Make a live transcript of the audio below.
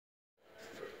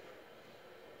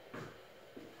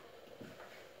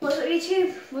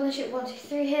YouTube?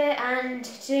 Mothership123 here, and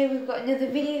today we've got another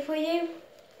video for you.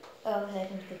 Oh, there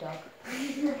comes the dog.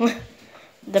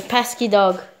 The pesky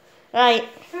dog. Right.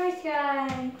 First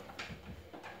guy.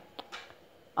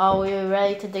 Are we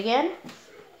ready to dig in?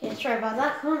 Yeah, sorry about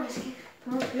that. Come on, let's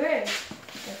come on through.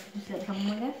 Just gonna come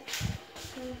on again.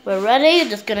 We're ready.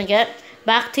 Just gonna get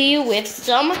back to you with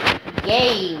some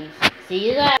games. See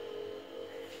you there.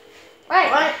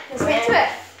 Right, let's get to it.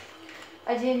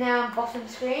 I do now bottom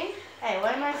screen. Hey,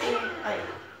 what am I seeing?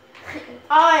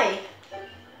 Hi.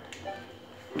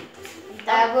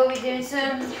 We'll be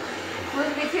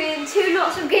doing two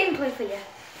lots of gameplay for you.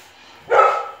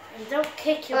 You don't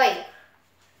kick your... Wait.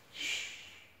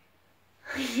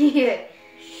 Yeah.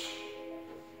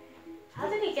 How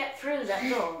did he get through that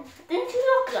door? Didn't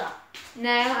you lock that?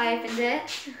 No, I opened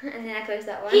it, and then I closed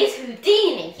that one. He's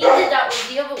Houdini. He did that with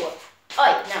the other one.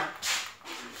 Oi, no.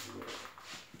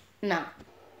 No.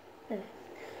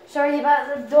 Sorry about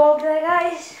the dog there,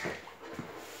 guys.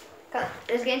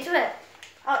 Let's get into it.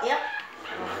 Oh, yep.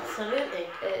 Absolutely.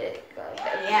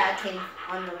 Yeah, I came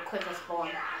on the quickest spawn.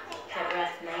 Get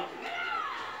rest, mate.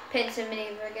 Pincer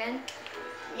maneuver again.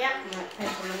 Yep,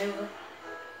 pincer maneuver.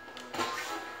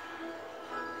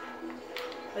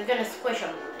 We're gonna squish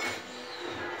them.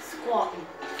 Squat them.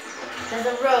 There's a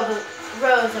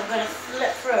rows I'm gonna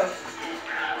slip through.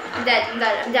 I'm dead, I'm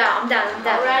down.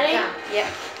 Already? Yep.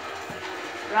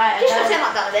 Right, Just pretend I'm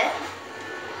not done with it.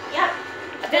 Yep.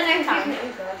 I don't know if Tad. you can...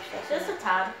 Oh gosh, Just a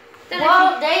tad. Don't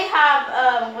Well, they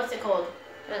have, what's it called?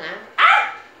 I don't know.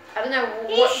 Ah! I don't know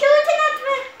He's what... shooting at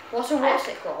me! What's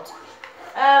it called?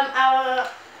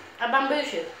 A bamboo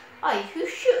shoot. Oh, who's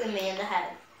shooting me in the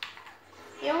head?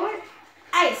 You know what?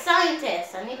 Hey,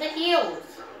 scientist, I need the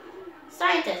heels.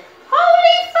 Scientist.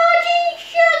 Holy fudgy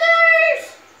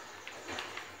sugars!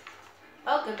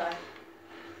 Oh, goodbye.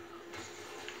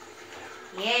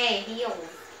 Yay, heels.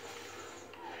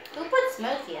 Who put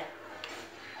smoke here?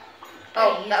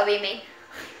 Oh, that'll be me.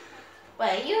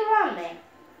 Wait, you around me?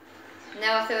 No,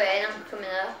 I threw it in, I'm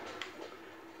coming up.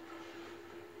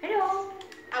 Hello.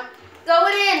 I'm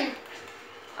going in.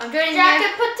 I'm joining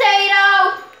Jacket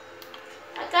potato!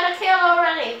 I got a kill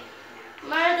already.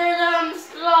 Murder them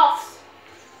sloths.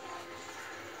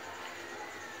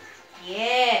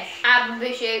 Yes.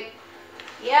 Bamboo shoot.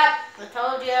 Yep, I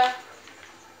told you.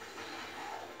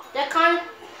 That kind,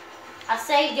 I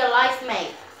saved your life,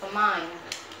 mate, for mine.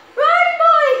 Run,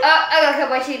 boy! Oh, I got killed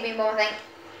by two beanball, I think.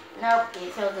 Nope,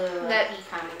 you killed the No.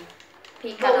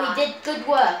 pecan. But we did good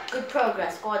work, good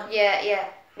progress, squad. Yeah.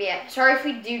 Sorry if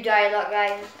we do die a lot,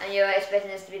 guys, and you're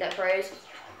expecting us to be like pros.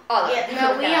 Oh, Yeah,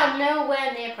 no, we are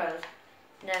nowhere near pros.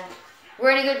 No.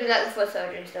 We're only good with like the foot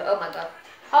soldier and stuff. Oh my god.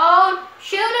 Oh,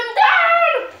 shoot him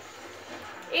down!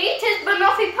 Eat his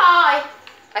banoffee pie!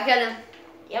 I killed him.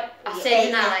 Yep. I saved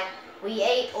him now, like. We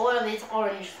ate all of his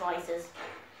orange slices.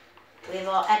 We've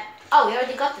all oh, we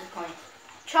already got this point.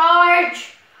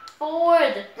 Charge!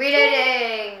 Forward!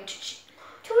 Reloading!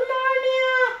 To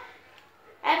Narnia!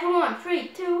 Everyone, 3,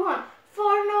 2, 1, for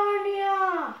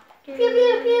Narnia! Pew,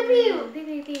 pew,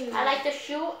 pew, pew! I like to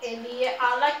shoot in the air.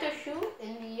 I like to shoot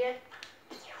in the air.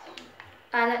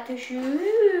 I like to shoot.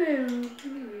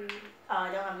 Oh,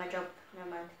 I don't have my jump. Never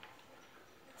mind.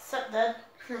 Sup, dude?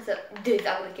 I thought, dude,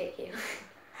 that would kick you.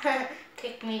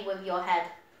 Kick me with your head.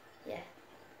 Yeah.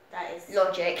 That is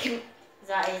Logic.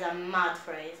 That is a mad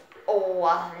phrase. Oh,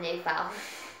 I have a new foul.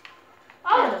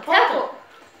 Oh, the portal.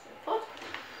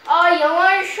 Oh, you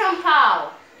want some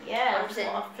pow? Yeah, that's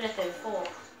what I'm flipping for.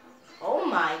 Oh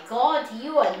my god,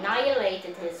 you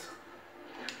annihilated his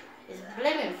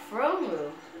blimmin' throne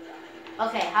room.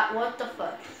 Okay, what the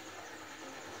fuck?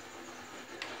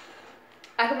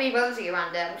 I can be rosy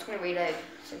around there. I'm just gonna reload.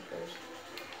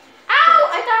 Ow!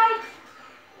 I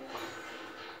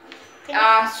died!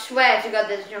 I swear to god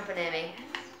there's a jumper near me.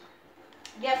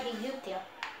 Yep, he duped you.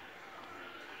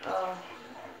 Oh.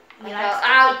 He likes to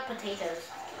eat potatoes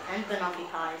and banoffee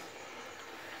pies.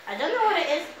 I don't know what it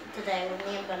is today with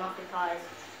me and banoffee pies.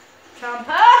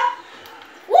 Trumper!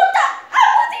 What the? I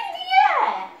was in the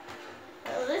air!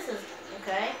 Oh, this is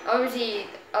okay. Obviously,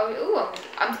 ooh,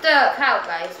 I'm stuck out,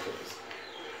 guys. Please.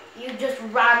 You just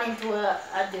ran into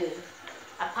a dude.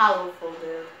 A powerful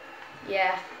dude.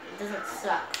 Yeah. It doesn't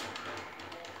suck.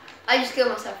 I just killed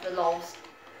myself for the lols.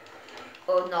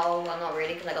 Oh no, I'm not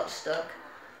really because I got stuck.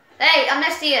 Hey, I'm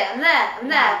next to you. I'm there.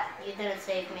 No, you didn't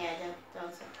save me. I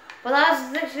don't say. Well, I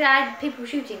was literally, I had people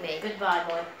shooting me. Goodbye,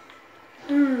 boy.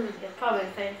 You're probably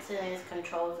fixing his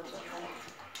controls or something.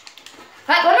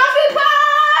 Banoffee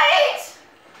pies!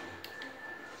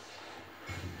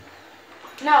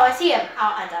 No, I see him.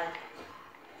 Oh, I died.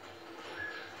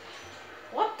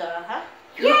 What the heck?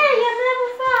 Yeah, you have level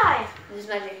 5. This is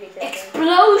magically taken.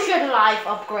 Explosion life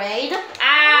upgrade.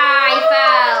 Ah,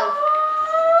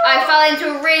 I fell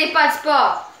into a really bad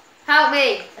spot. Help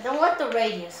me. I don't want the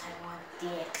radius, I want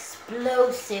the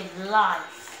explosive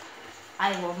life.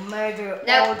 I will murder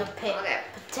all the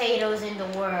potatoes in the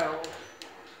world.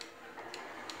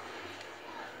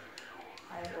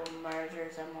 I will murder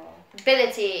them all.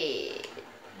 Ability.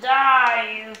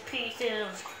 Die, you pieces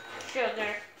of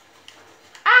sugar.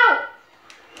 Ow!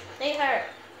 They hurt.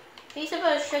 Piece of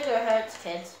sugar hurts,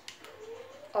 kids.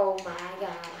 Oh my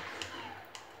god.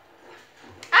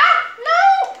 Ah! No!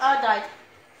 Oh, I died.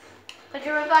 Could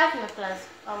you revive me, please?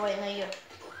 Oh, wait, no,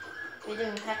 you're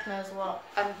doing heck knows what.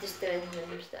 I'm just doing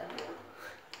some stuff.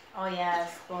 Oh, yeah, I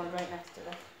spawned right next to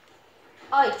them.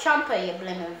 Oh, Chomper, you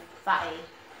blimmin' fatty.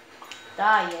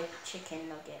 Die, you chicken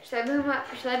nugget. Should I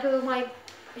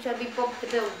be Bob the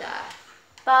Builder?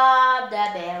 Bob the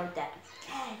Builder.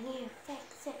 Can you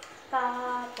fix it?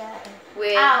 Bob the Builder.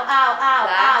 With ow, ow, ow,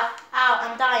 that. ow, ow,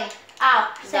 I'm dying.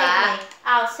 Ow, save That. me.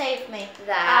 Ow, save me.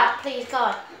 That. Ow, please,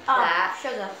 God. Oh, That.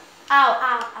 sugar. Ow,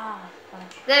 ow, ow.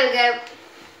 Gosh. There we go.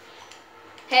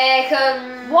 Here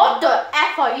comes... What the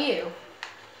F are you?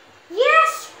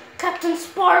 Yes! Captain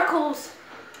Sparkles.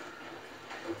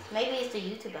 Maybe it's the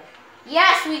YouTuber.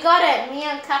 Yes, we got it. Me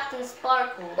and Captain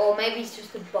Sparkles. Or maybe it's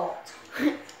just a bot.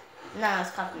 No,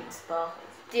 it's Captain Sparkles.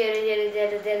 When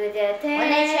When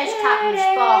they says Captain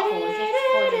Sparkles, it's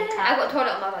for the I got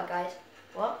toilet on my back, guys.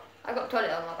 What? I got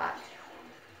toilet on my back.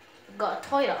 You got a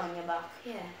toilet on your back.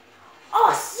 Yeah.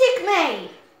 Oh, sick,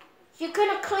 mate! You're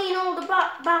gonna clean all the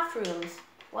bathrooms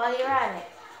while you're at it.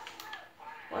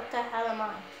 What the hell am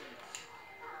I?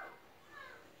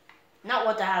 Not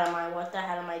what the hell am I? What the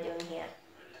hell am I doing here?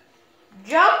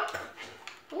 Jump!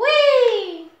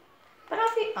 Whee! But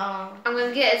off you. Oh. I'm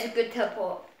gonna get us a good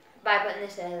teleport by putting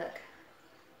this there, look.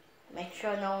 Make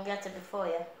sure no one gets it before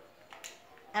you.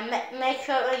 And make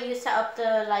sure you set up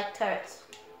the like turrets.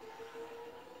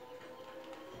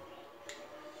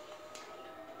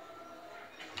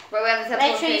 Where we have the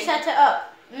Make sure you set it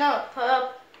up. No, put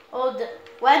up all the.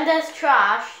 When there's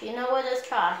trash, you know where there's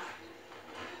trash.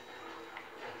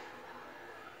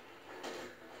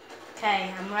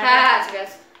 Okay, I'm ready. Ah, that's good.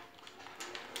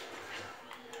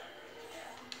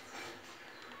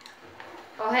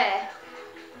 Oh, here.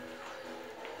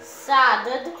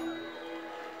 Sadded.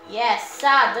 Yes,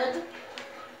 sadded.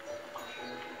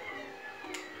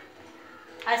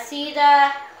 I see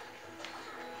the.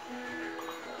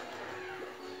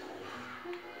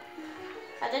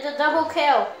 I did a double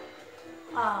kill.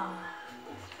 Ah.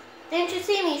 Didn't you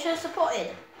see me? You should have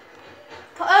supported.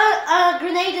 Put a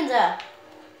grenade in there.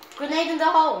 Grenade in the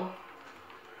hole.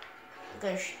 I'm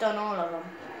gonna stun all of them.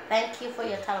 Thank you for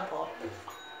your teleport.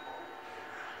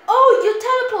 Oh, your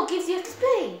teleport gives you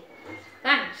XP.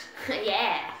 Thanks.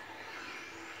 Yeah.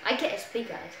 I get XP,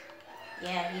 guys.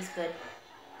 Yeah, he's good.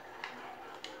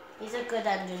 He's a good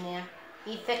engineer.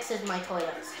 He fixes my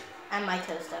toilets and my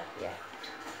toaster. Yeah.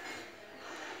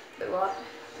 But what?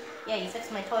 Yeah, you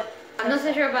fixed my toilet. I'm not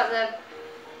so sure about the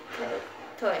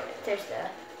toilet toaster.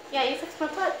 Yeah, you fixed my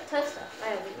toaster. I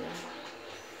don't think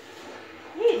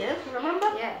You do, remember?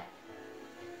 Yeah.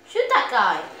 Shoot that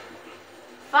guy.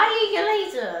 Fire your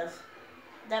lasers.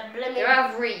 That blimmin'. They're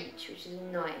out of reach, which is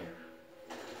annoying.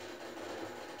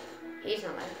 He's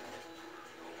not there.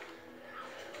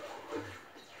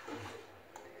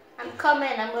 I'm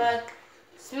coming. I'm gonna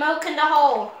smoke in the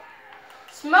hole.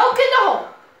 Smoke in the hole.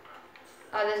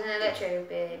 Oh, there's an electro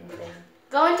beam thing.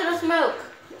 Go into the smoke.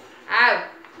 Ow!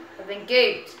 I've been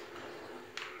gooped.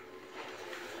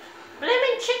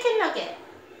 Blimmin' chicken nugget.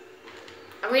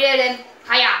 I'm reloading.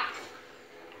 Hiya!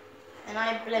 And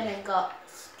I blimmin' got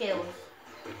skills.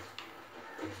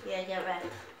 Yeah, get wrecked.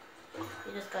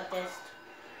 You just got this.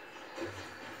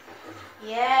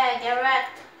 Yeah, get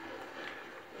wrecked.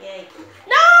 Yay.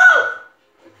 No!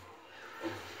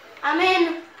 I'm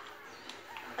in.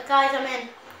 Guys, I'm in.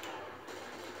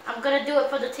 I'm gonna do it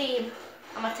for the team.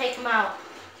 I'm gonna take him out.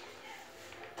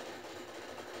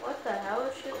 What the hell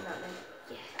is shooting at me?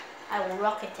 Yeah. I will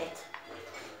rocket it.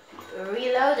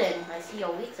 Reloading. I see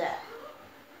your weak there.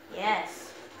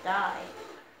 Yes. Die.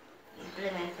 You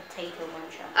blimmin' potato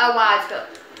muncher. Oh wow, it's got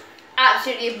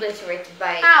absolutely obliterated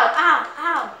by it. Ow, ow,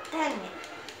 ow. Dang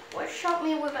it. What shot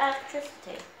me with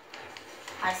electricity?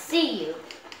 I see you.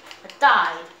 I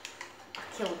died. I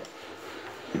killed it.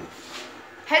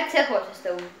 Head teleport is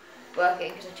still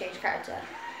working because I changed character.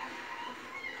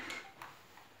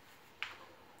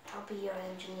 I'll be your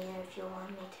engineer if you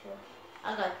want me to.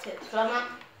 I got two. Plumber?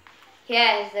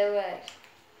 Yeah, it still works.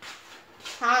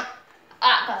 Huh?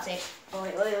 Ah, can't see.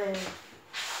 Oi, oi, oi.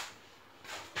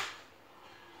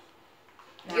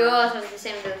 Nah. Yours has the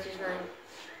same ability as mine.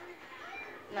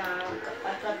 No,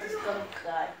 I got this gunk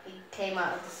guy. He came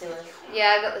out of the sewers.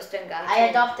 Yeah, I got the stone guy. I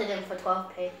adopted him for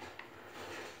 12p.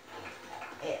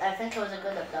 I think it was a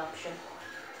good adoption.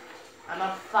 I'm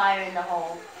on fire in the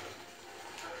hole.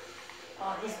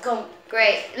 Oh, his gunk.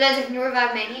 Great. Lindsay, can you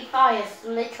revive me? He fires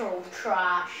literal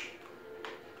trash.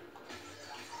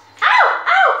 Ow!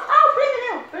 Ow! Ow!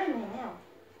 Bring me now.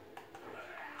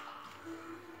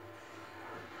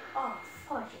 Oh,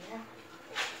 fuck yeah.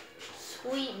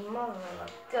 Sweet mother of a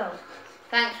goat.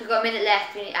 Thanks, we've got a minute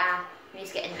left. We need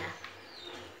to get in there.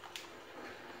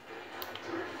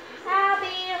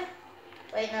 Happy.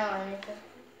 Wait, no, I need to.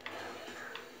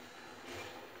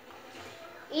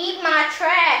 Eat my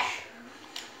trash.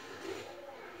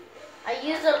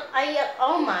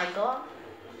 Oh my god.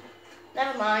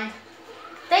 Never mind.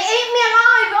 They ate me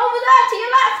alive over there to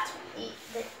your left.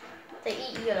 They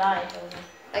eat you alive over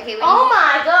there. Okay, oh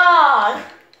my god.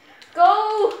 Go.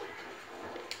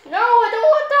 No, I don't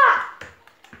want that.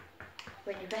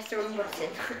 When you press the wrong button.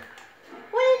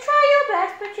 When you try your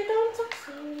best, but you don't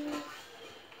succeed.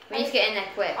 We need to get in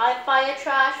there quick. I fire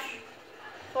trash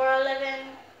for a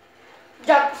living.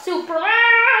 Jump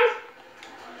Superman!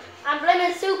 I'm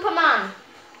blaming Superman.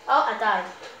 Oh, I died.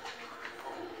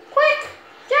 Quick,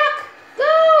 Jack,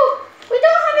 go! We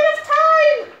don't have enough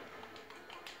time.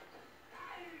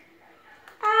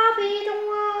 I'll be the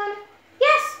one.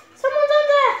 Yes, someone's on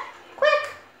there. Quick,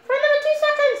 for another 2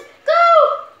 seconds. Go!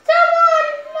 Someone!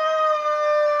 No!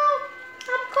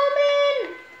 I'm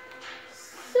coming.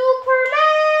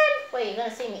 Superman! Wait, you're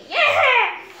gonna see me.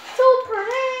 Yeah!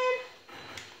 Superman!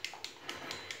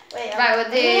 Wait,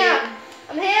 I'm here.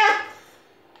 I'm here.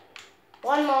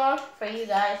 One more for you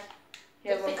guys.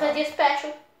 Yeah, Just because you're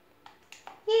special.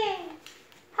 Yeah.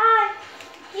 Hi.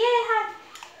 Yeah, hi.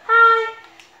 Hi.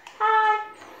 Hi.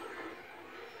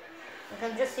 I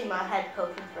can just see my head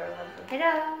poking through.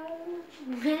 Hello.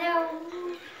 Hello.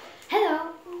 Hello.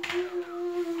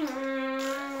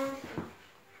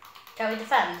 Can we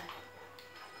defend?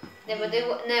 No, we'll do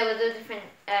a different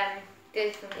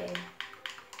game.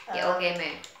 Yeah, or game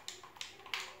mode.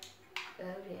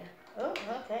 Oh dear. Oh,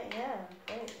 okay, yeah.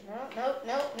 Wait, no, I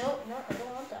don't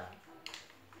want that.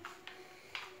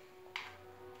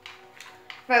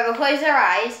 Right, we'll close our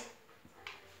eyes.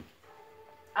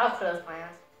 I'll close my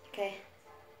eyes. Okay.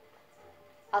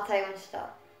 I'll tell you when to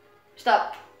stop.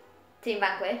 Stop. Team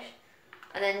Vanquish.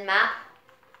 And then map.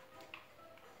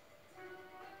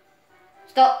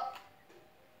 Stop.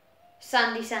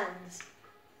 Sandy Sands.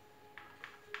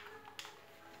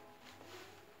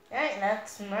 Right,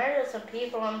 let's murder some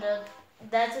people on the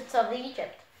deserts of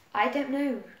Egypt. I don't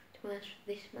know to match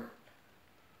this map.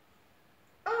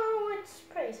 Oh, it's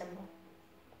pretty simple.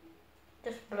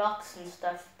 Just blocks and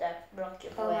stuff that block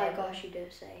your way. Oh my gosh, you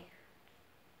don't say.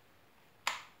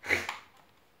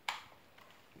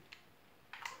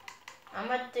 I'm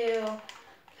gonna do...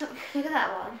 Look at that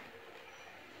one.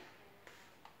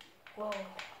 Whoa.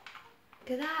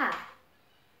 Look at that.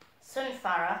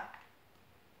 Sunfara.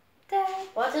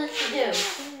 What does she do?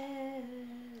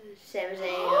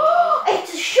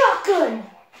 It's a shotgun!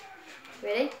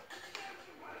 Really?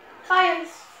 Fires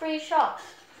 3 shots.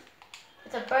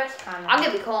 It's a burst cannon. I'm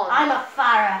gonna be calm. I'm a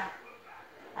Farah.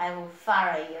 I will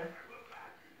Farah you.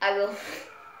 I will.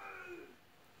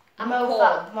 I'm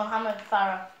Mohammed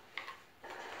Farah.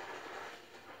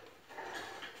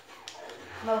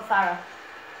 Mo Farah.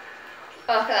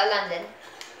 Oh, look at that landing.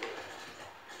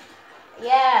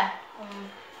 Yeah.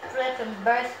 Flipping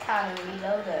burst cannon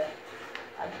reloader.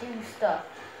 I do stuff.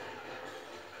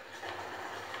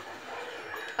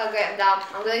 Oh great, I'm down.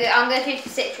 I'm gonna choose the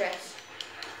citrus.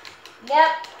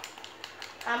 Yep.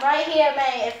 I'm right here,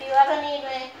 mate. If you ever need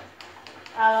me,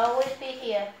 I'll always be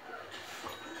here.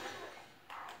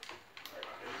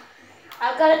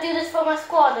 I've got to do this for my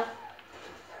squad.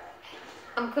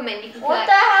 I'm coming. You can. What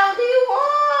the hell do you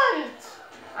want?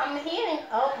 I'm hearing.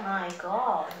 Oh my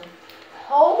god.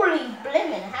 Holy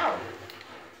blimmin' hell.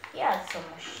 He has some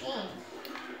machines.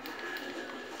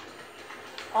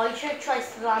 Oh, you should try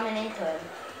slamming into him.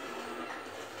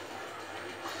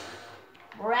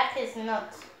 Wreck his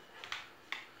nuts.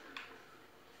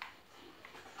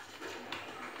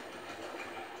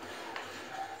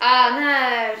 Oh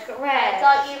no, it's got red. I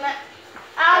got you, man.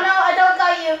 Oh no, I don't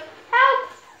got you. Help!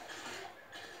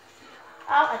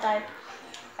 Oh, I died.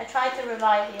 I tried to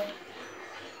revive you.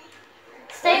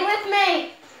 Stay with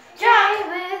me! Jack!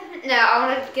 No, I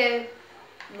want to go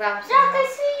round. Jack, I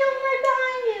see you right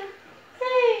behind you.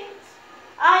 Please.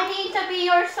 I need to be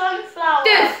your sunflower.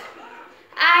 Dude,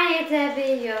 I need to be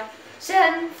your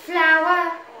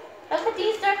sunflower. Look at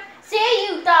these, they're Say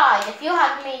you died. If you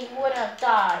had me, you wouldn't have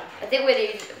died. I think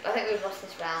we've lost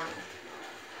this round.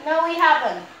 No, we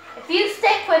haven't. If you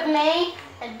stick with me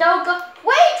and don't go,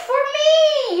 wait for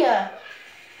me!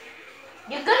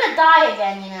 You're gonna die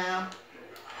again, you know.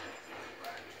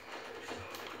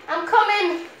 I'm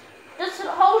coming. Just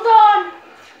hold on.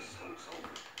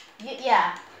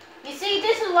 Yeah. You see,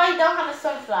 this is why you don't have a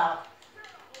sunflower.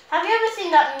 Have you ever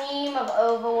seen that meme of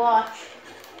Overwatch?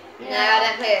 No, I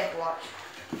don't play Overwatch.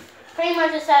 Pretty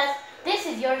much it says, this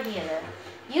is your healer.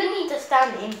 You need to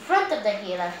stand in front of the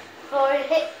healer for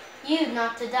you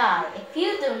not to die. If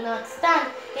you do not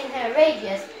stand in her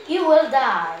radius, you will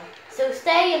die. So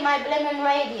stay in my blimmin'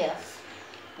 radius,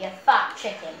 you fat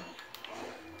chicken.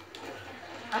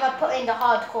 I'm gonna put in the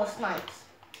hardcore snipes.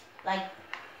 Like,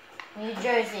 New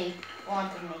Jersey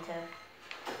wanted me to.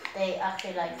 They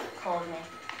actually, like, called me.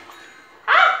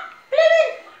 Ah!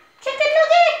 Blimmin' chicken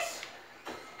nuggets!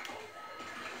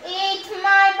 Eat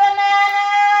my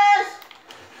bananas!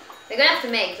 They're gonna have to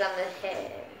make because I'm the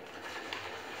head.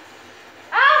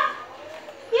 Ah!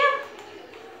 Yeah.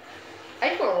 I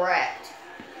just got wrecked.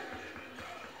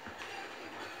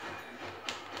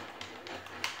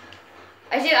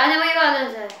 I know what you're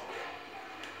gonna say.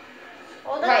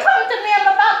 Oh, don't come to me, I'm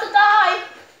about to die.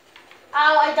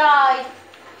 Ow, I died.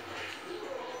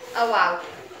 Oh wow.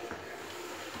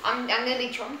 I'm gonna be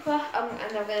Chomper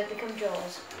and I'm gonna become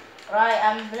Jaws. Right,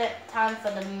 time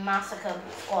for the massacre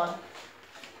squad.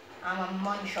 I'm a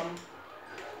munchum.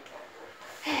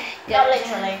 Not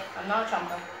literally, I'm not a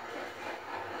chomper.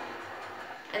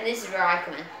 And this is where I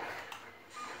come in.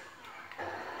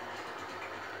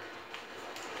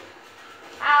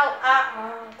 Ow, ow,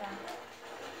 oh, damn.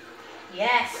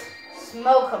 Yes,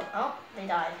 smoke them. Oh, they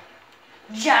died.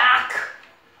 Jack!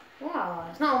 Wow,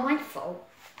 it's not my fault.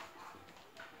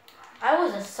 I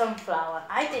was a sunflower.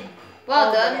 I did.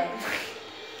 Well done. There.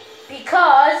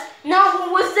 Because no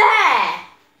one was there.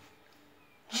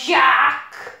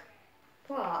 Jack!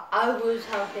 Well, I was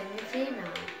helping the team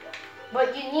out.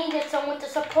 But you needed someone to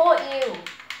support you.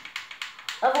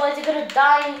 Otherwise you're going to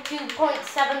die in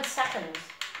 2.7 seconds.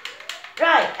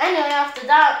 Right, anyway, after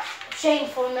that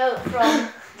shameful note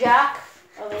from Jack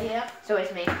over here. So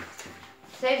it's me.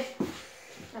 So,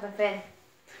 have a fin.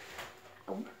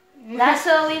 Oh. That's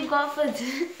all we've got for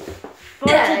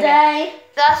today.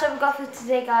 That's what we've got for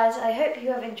today, guys. I hope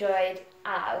you have enjoyed,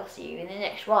 and I will see you in the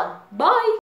next one. Bye!